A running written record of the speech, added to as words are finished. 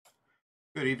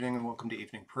Good evening and welcome to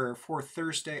evening prayer for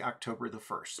Thursday, October the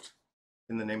 1st.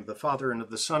 In the name of the Father, and of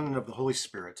the Son, and of the Holy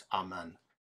Spirit. Amen.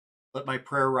 Let my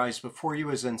prayer rise before you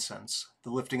as incense, the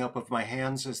lifting up of my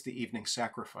hands as the evening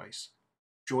sacrifice.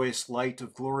 Joyous light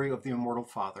of glory of the immortal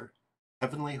Father,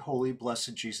 heavenly, holy,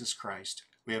 blessed Jesus Christ,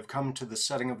 we have come to the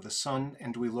setting of the sun,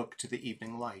 and we look to the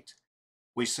evening light.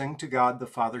 We sing to God the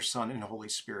Father, Son, and Holy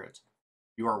Spirit.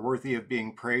 You are worthy of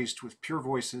being praised with pure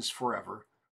voices forever.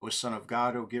 O Son of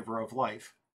God, O Giver of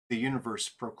life, the universe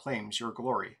proclaims your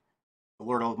glory. The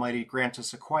Lord Almighty grant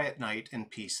us a quiet night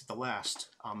and peace at the last.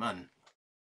 Amen.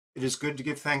 It is good to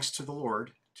give thanks to the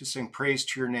Lord, to sing praise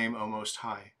to your name, O Most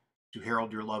High, to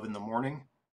herald your love in the morning,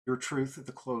 your truth at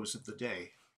the close of the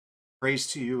day. Praise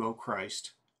to you, O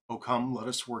Christ. O come, let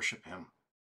us worship him.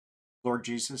 Lord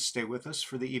Jesus, stay with us,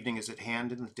 for the evening is at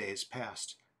hand and the day is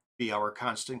past. Be our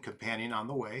constant companion on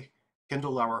the way,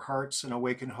 kindle our hearts and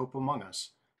awaken hope among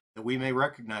us, that we may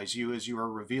recognize you as you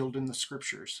are revealed in the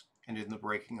Scriptures and in the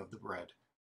breaking of the bread.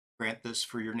 Grant this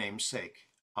for your name's sake.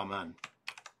 Amen.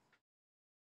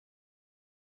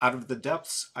 Out of the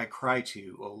depths I cry to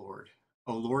you, O Lord.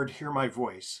 O Lord, hear my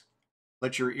voice.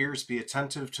 Let your ears be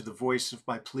attentive to the voice of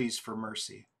my pleas for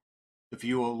mercy. If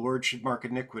you, O Lord, should mark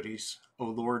iniquities, O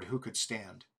Lord, who could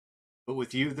stand? But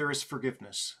with you there is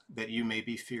forgiveness, that you may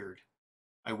be feared.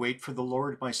 I wait for the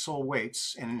Lord, my soul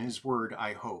waits, and in his word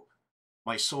I hope.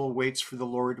 My soul waits for the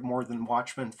Lord more than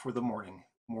watchmen for the morning,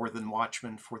 more than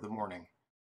watchmen for the morning.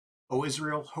 O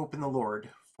Israel, hope in the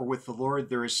Lord, for with the Lord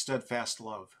there is steadfast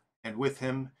love, and with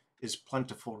him is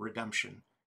plentiful redemption,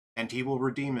 and he will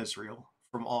redeem Israel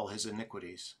from all his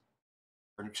iniquities.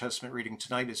 Our New Testament reading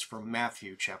tonight is from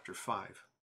Matthew chapter 5.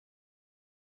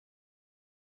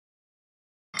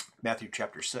 Matthew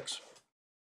chapter 6.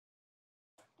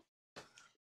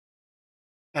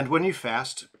 And when you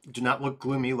fast, do not look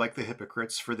gloomy like the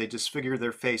hypocrites, for they disfigure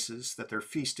their faces, that their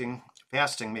fasting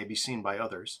may be seen by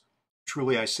others.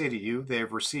 Truly I say to you, they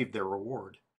have received their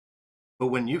reward. But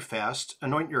when you fast,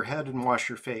 anoint your head and wash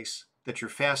your face, that your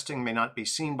fasting may not be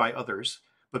seen by others,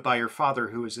 but by your Father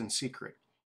who is in secret.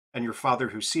 And your Father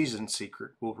who sees in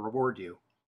secret will reward you.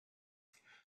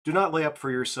 Do not lay up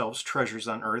for yourselves treasures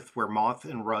on earth, where moth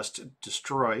and rust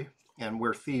destroy, and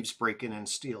where thieves break in and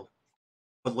steal.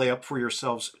 But lay up for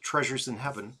yourselves treasures in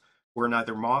heaven, where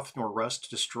neither moth nor rust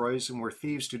destroys, and where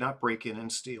thieves do not break in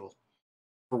and steal.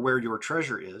 For where your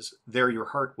treasure is, there your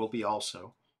heart will be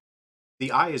also. The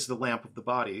eye is the lamp of the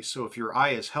body, so if your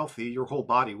eye is healthy, your whole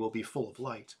body will be full of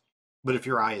light. But if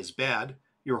your eye is bad,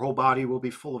 your whole body will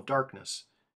be full of darkness.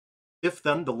 If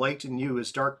then the light in you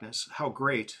is darkness, how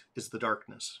great is the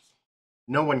darkness?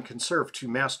 No one can serve two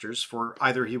masters, for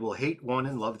either he will hate one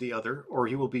and love the other, or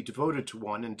he will be devoted to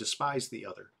one and despise the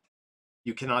other.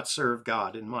 You cannot serve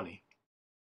God and money.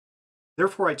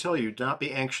 Therefore I tell you, do not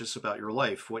be anxious about your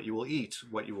life, what you will eat,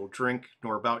 what you will drink,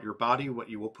 nor about your body, what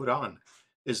you will put on.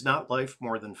 Is not life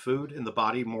more than food, and the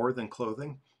body more than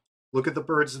clothing? Look at the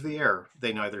birds of the air.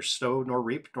 They neither sow nor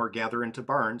reap nor gather into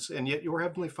barns, and yet your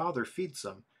heavenly Father feeds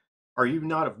them. Are you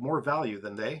not of more value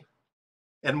than they?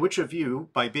 And which of you,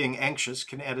 by being anxious,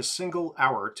 can add a single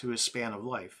hour to his span of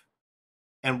life?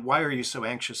 And why are you so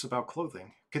anxious about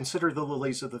clothing? Consider the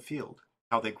lilies of the field,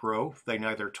 how they grow, they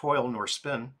neither toil nor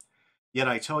spin. Yet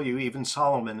I tell you, even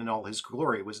Solomon in all his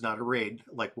glory was not arrayed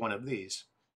like one of these.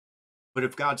 But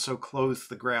if God so clothes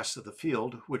the grass of the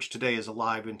field, which today is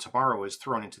alive and tomorrow is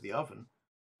thrown into the oven,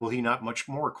 will he not much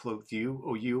more clothe you,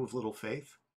 O you of little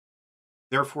faith?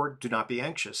 Therefore do not be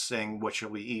anxious, saying, what shall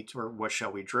we eat, or what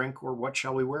shall we drink, or what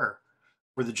shall we wear?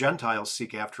 For the Gentiles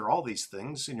seek after all these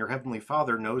things, and your heavenly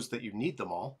Father knows that you need them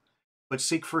all. But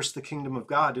seek first the kingdom of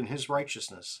God and his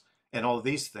righteousness, and all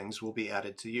these things will be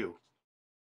added to you.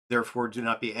 Therefore do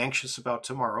not be anxious about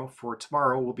tomorrow, for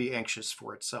tomorrow will be anxious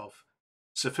for itself.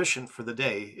 Sufficient for the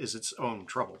day is its own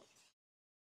trouble.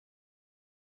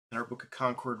 And our Book of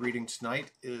Concord reading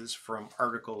tonight is from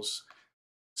Articles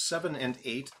 7 and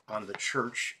 8 on the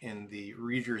Church in the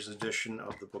Reader's Edition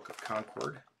of the Book of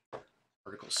Concord.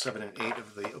 Articles 7 and 8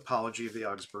 of the Apology of the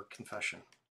Augsburg Confession.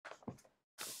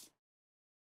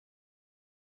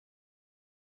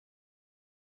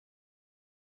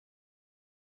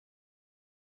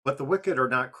 But the wicked are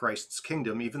not Christ's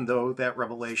kingdom, even though that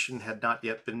revelation had not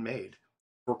yet been made.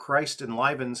 For Christ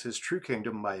enlivens his true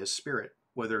kingdom by his Spirit,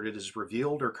 whether it is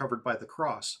revealed or covered by the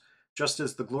cross, just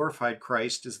as the glorified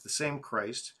Christ is the same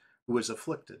Christ who is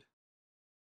afflicted.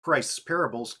 Christ's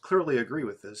parables clearly agree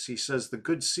with this. He says the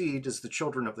good seed is the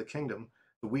children of the kingdom,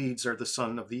 the weeds are the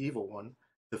son of the evil one.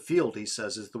 The field, he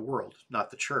says, is the world,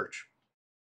 not the church.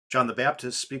 John the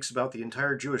Baptist speaks about the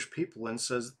entire Jewish people and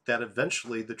says that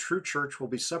eventually the true church will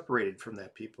be separated from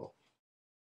that people.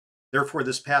 Therefore,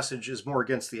 this passage is more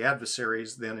against the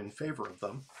adversaries than in favor of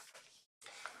them,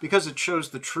 because it shows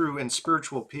the true and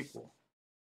spiritual people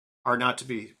are not to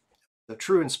be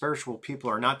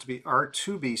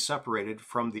separated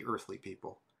from the earthly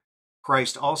people.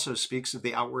 Christ also speaks of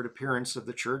the outward appearance of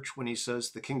the church when he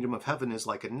says the kingdom of heaven is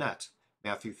like a net,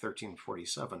 Matthew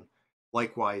 13:47.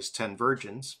 Likewise, 10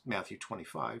 virgins, Matthew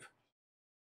 25.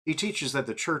 He teaches that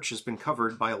the church has been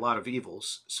covered by a lot of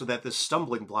evils, so that this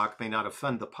stumbling block may not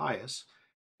offend the pious,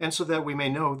 and so that we may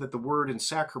know that the word and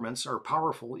sacraments are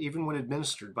powerful even when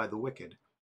administered by the wicked.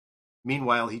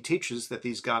 Meanwhile, he teaches that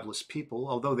these godless people,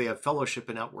 although they have fellowship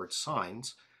in outward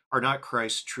signs, are not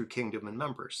Christ's true kingdom and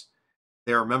members.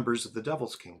 They are members of the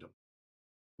devil's kingdom.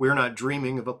 We are not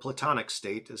dreaming of a Platonic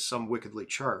state, as some wickedly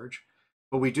charge,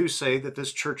 but we do say that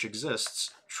this church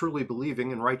exists, truly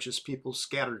believing in righteous people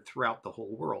scattered throughout the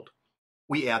whole world.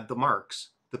 We add the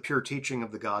marks, the pure teaching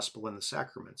of the gospel and the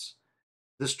sacraments.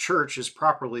 This church is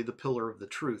properly the pillar of the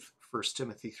truth, 1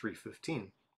 Timothy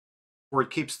 3:15. For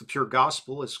it keeps the pure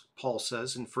gospel, as Paul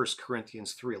says in 1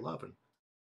 Corinthians 3:11.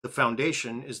 The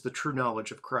foundation is the true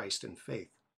knowledge of Christ and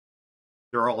faith.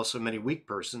 There are also many weak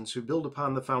persons who build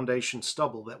upon the foundation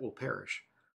stubble that will perish,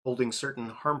 holding certain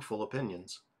harmful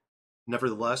opinions.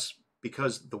 Nevertheless,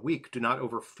 because the weak do not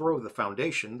overthrow the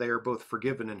foundation, they are both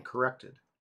forgiven and corrected.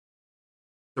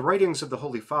 The writings of the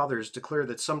Holy Fathers declare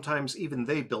that sometimes even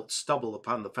they built stubble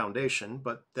upon the foundation,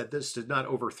 but that this did not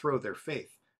overthrow their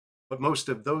faith. But most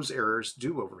of those errors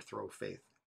do overthrow faith.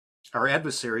 Our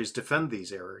adversaries defend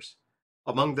these errors.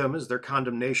 Among them is their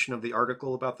condemnation of the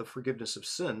article about the forgiveness of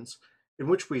sins, in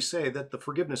which we say that the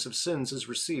forgiveness of sins is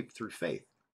received through faith.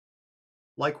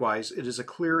 Likewise, it is a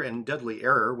clear and deadly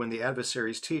error when the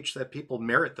adversaries teach that people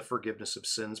merit the forgiveness of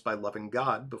sins by loving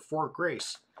God before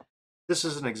grace. This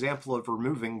is an example of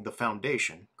removing the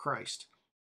foundation, Christ.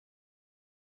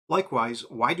 Likewise,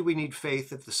 why do we need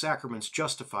faith if the sacraments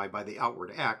justify by the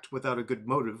outward act without a good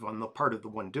motive on the part of the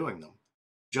one doing them?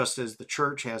 Just as the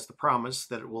church has the promise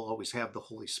that it will always have the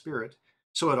Holy Spirit,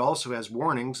 so it also has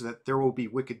warnings that there will be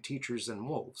wicked teachers and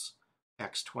wolves.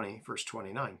 Acts 20, verse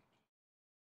 29.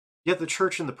 Yet the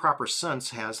church in the proper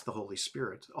sense has the Holy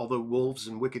Spirit. Although wolves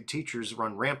and wicked teachers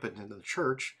run rampant in the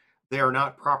church, they are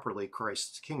not properly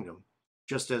Christ's kingdom.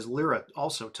 Just as Lyra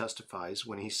also testifies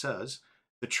when he says,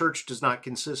 the church does not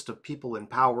consist of people in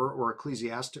power or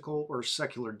ecclesiastical or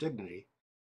secular dignity,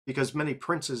 because many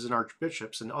princes and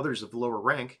archbishops and others of lower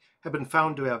rank have been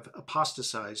found to have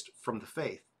apostatized from the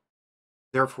faith.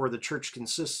 Therefore, the church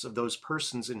consists of those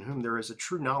persons in whom there is a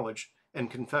true knowledge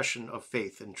and confession of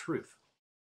faith and truth.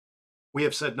 We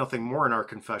have said nothing more in our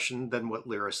confession than what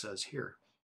Lyra says here.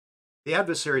 The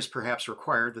adversaries perhaps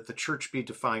require that the church be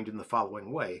defined in the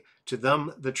following way. To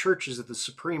them, the church is the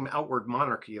supreme outward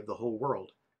monarchy of the whole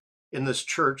world. In this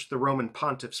church, the Roman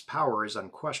pontiff's power is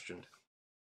unquestioned.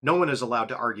 No one is allowed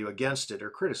to argue against it or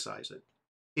criticize it.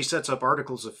 He sets up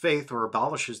articles of faith or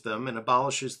abolishes them and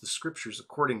abolishes the scriptures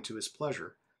according to his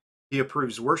pleasure. He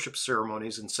approves worship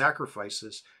ceremonies and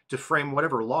sacrifices to frame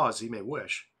whatever laws he may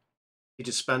wish. He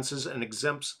dispenses and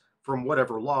exempts from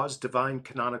whatever laws, divine,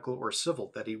 canonical, or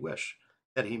civil, that he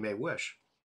may wish.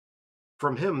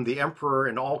 From him, the emperor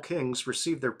and all kings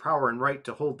receive their power and right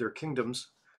to hold their kingdoms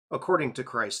according to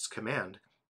Christ's command.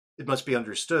 It must be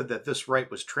understood that this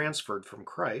right was transferred from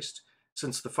Christ,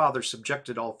 since the Father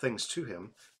subjected all things to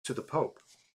him, to the Pope.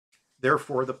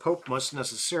 Therefore, the Pope must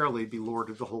necessarily be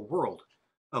Lord of the whole world,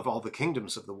 of all the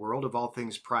kingdoms of the world, of all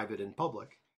things private and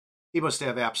public. He must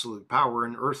have absolute power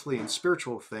in earthly and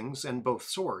spiritual things, and both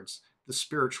swords, the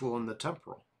spiritual and the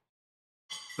temporal.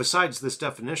 Besides, this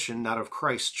definition, not of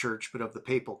Christ's church, but of the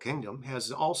papal kingdom,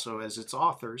 has also as its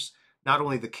authors not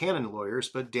only the canon lawyers,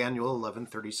 but Daniel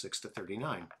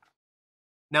 11:36-39.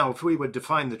 Now, if we would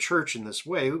define the church in this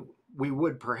way, we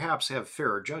would perhaps have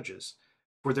fairer judges,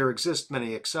 for there exist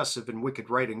many excessive and wicked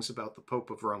writings about the Pope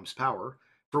of Rome's power,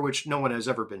 for which no one has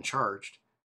ever been charged.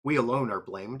 We alone are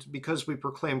blamed, because we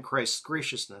proclaim Christ's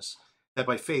graciousness, that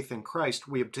by faith in Christ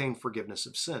we obtain forgiveness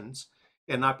of sins,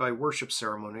 and not by worship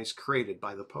ceremonies created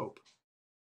by the Pope.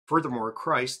 Furthermore,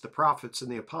 Christ, the prophets,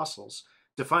 and the apostles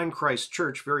define Christ's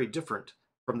church very different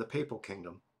from the papal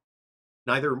kingdom.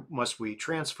 Neither must we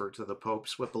transfer to the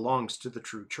popes what belongs to the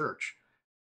true church,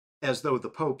 as though the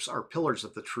popes are pillars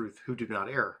of the truth who do not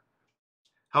err.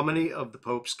 How many of the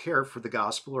popes care for the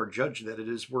gospel or judge that it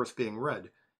is worth being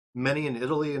read? Many in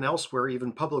Italy and elsewhere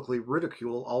even publicly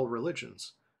ridicule all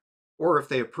religions. Or if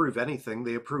they approve anything,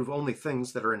 they approve only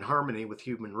things that are in harmony with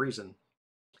human reason.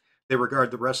 They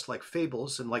regard the rest like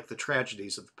fables and like the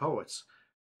tragedies of the poets.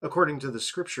 According to the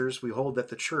scriptures, we hold that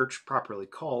the church, properly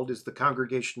called, is the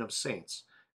congregation of saints,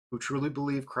 who truly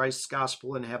believe Christ's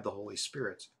gospel and have the Holy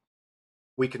Spirit.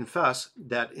 We confess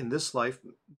that in this life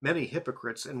many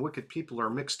hypocrites and wicked people are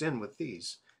mixed in with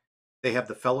these. They have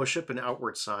the fellowship and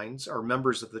outward signs, are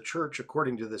members of the church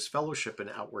according to this fellowship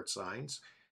and outward signs,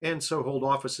 and so hold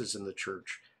offices in the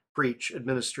church, preach,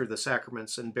 administer the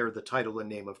sacraments, and bear the title and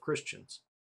name of Christians.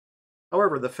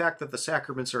 However, the fact that the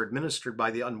sacraments are administered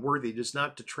by the unworthy does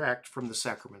not detract from the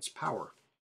sacrament's power.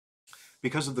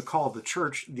 Because of the call of the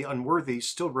church, the unworthy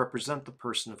still represent the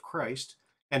person of Christ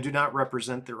and do not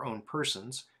represent their own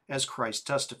persons, as Christ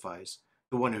testifies,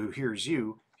 "The one who hears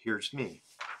you hears me."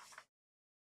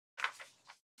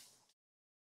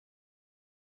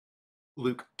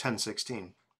 Luke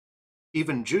 10:16.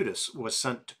 Even Judas was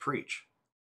sent to preach.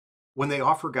 When they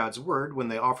offer God's word, when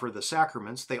they offer the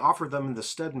sacraments, they offer them in the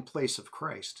stead and place of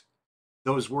Christ.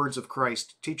 Those words of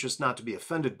Christ teach us not to be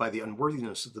offended by the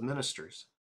unworthiness of the ministers.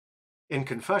 In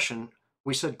confession,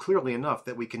 we said clearly enough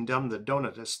that we condemn the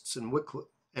Donatists and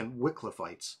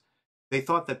Wycliffites. They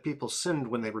thought that people sinned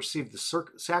when they received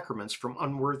the sacraments from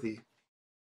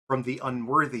the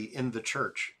unworthy in the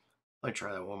church. Let me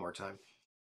try that one more time.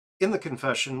 In the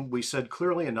confession, we said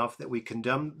clearly enough that we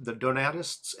condemn the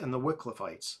Donatists and the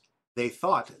Wycliffites. They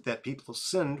thought that people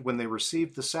sinned when they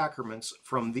received the sacraments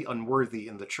from the unworthy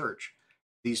in the church.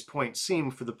 These points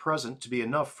seem, for the present, to be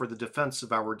enough for the defense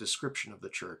of our description of the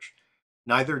church.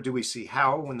 Neither do we see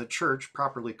how, when the church,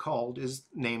 properly called, is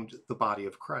named the body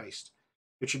of Christ.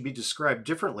 It should be described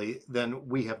differently than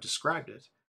we have described it.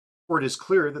 For it is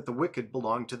clear that the wicked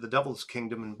belong to the devil's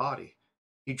kingdom and body.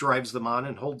 He drives them on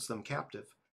and holds them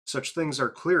captive. Such things are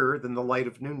clearer than the light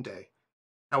of noonday.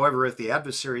 However, if the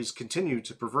adversaries continue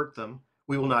to pervert them,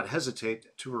 we will not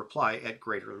hesitate to reply at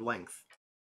greater length.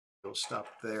 We'll stop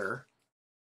there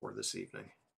for this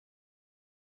evening.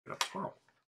 Get up tomorrow.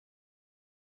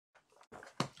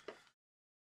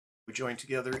 We join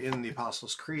together in the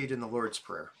Apostles' Creed in the Lord's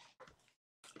Prayer.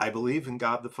 I believe in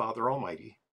God the Father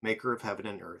Almighty, maker of heaven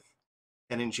and earth,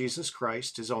 and in Jesus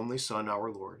Christ, his only Son, our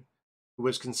Lord, who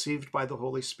was conceived by the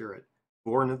Holy Spirit,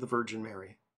 born of the Virgin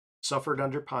Mary, suffered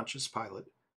under Pontius Pilate,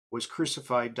 was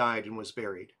crucified, died, and was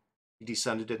buried. He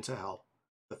descended into hell.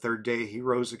 The third day he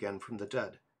rose again from the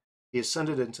dead. He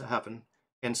ascended into heaven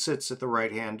and sits at the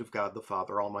right hand of God the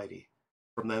Father Almighty.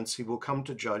 From thence he will come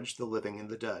to judge the living and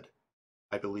the dead.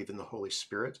 I believe in the Holy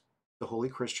Spirit, the holy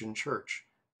Christian Church,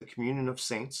 the communion of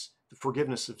saints, the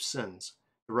forgiveness of sins,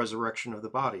 the resurrection of the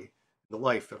body, and the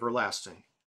life everlasting.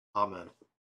 Amen.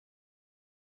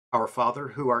 Our Father,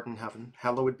 who art in heaven,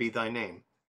 hallowed be thy name.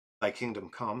 Thy kingdom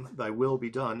come, thy will be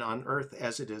done on earth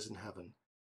as it is in heaven.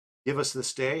 Give us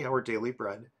this day our daily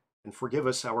bread, and forgive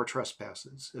us our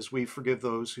trespasses, as we forgive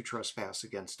those who trespass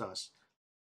against us.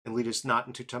 And lead us not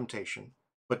into temptation,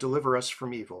 but deliver us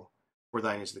from evil. For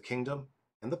thine is the kingdom,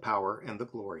 and the power, and the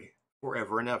glory,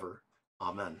 forever and ever.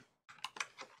 Amen.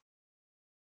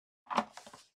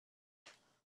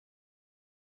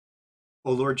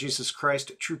 O Lord Jesus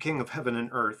Christ, true King of heaven and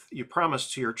earth, you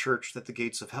promised to your church that the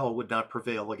gates of hell would not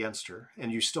prevail against her,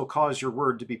 and you still cause your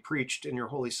word to be preached and your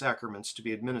holy sacraments to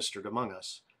be administered among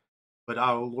us. But,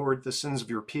 O Lord, the sins of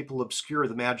your people obscure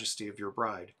the majesty of your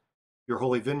bride. Your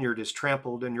holy vineyard is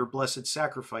trampled, and your blessed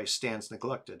sacrifice stands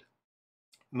neglected.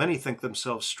 Many think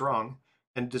themselves strong,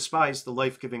 and despise the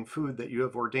life-giving food that you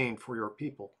have ordained for your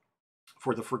people,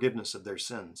 for the forgiveness of their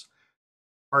sins.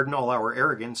 Pardon all our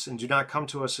arrogance, and do not come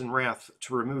to us in wrath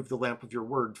to remove the lamp of your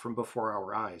word from before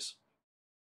our eyes.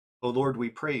 O Lord, we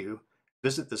pray you,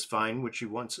 visit this vine which you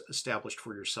once established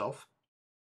for yourself,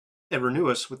 and renew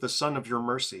us with the sun of your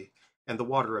mercy and the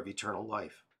water of eternal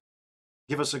life.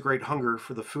 Give us a great hunger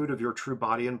for the food of your true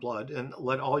body and blood, and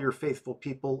let all your faithful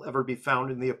people ever be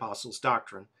found in the apostles'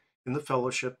 doctrine, in the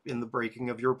fellowship, in the breaking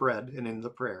of your bread, and in the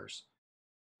prayers.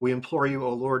 We implore you,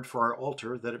 O Lord, for our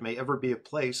altar, that it may ever be a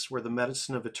place where the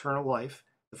medicine of eternal life,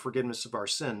 the forgiveness of our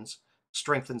sins,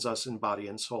 strengthens us in body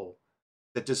and soul,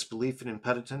 that disbelief and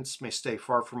impenitence may stay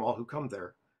far from all who come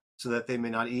there, so that they may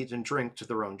not eat and drink to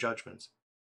their own judgment.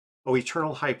 O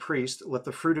eternal high priest, let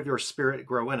the fruit of your Spirit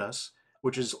grow in us,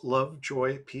 which is love,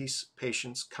 joy, peace,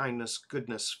 patience, kindness,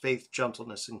 goodness, faith,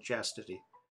 gentleness, and chastity.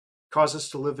 Cause us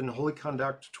to live in holy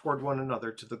conduct toward one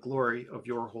another to the glory of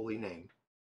your holy name.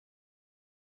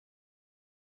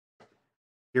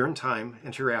 Here in time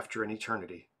and hereafter in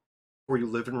eternity. For you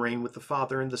live and reign with the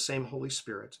Father and the same Holy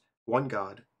Spirit, one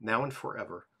God, now and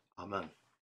forever. Amen.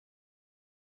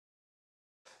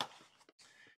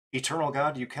 Eternal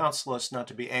God, you counsel us not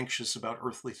to be anxious about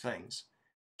earthly things.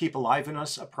 Keep alive in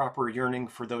us a proper yearning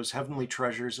for those heavenly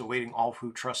treasures awaiting all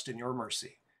who trust in your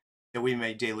mercy, that we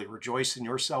may daily rejoice in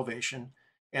your salvation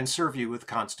and serve you with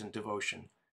constant devotion.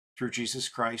 through Jesus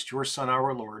Christ, your Son,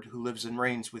 our Lord, who lives and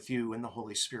reigns with you in the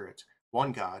Holy Spirit,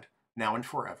 one God, now and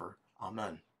forever.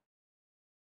 Amen.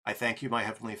 I thank you, my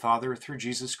Heavenly Father, through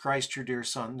Jesus Christ, your dear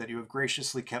Son, that you have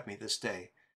graciously kept me this day.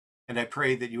 And I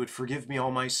pray that you would forgive me all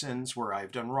my sins where I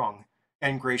have done wrong,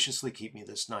 and graciously keep me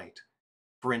this night.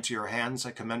 For into your hands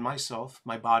I commend myself,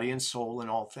 my body and soul, in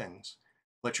all things.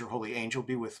 Let your holy angel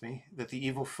be with me, that the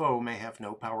evil foe may have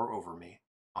no power over me.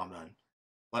 Amen.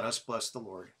 Let us bless the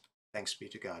Lord. Thanks be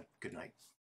to God. Good night.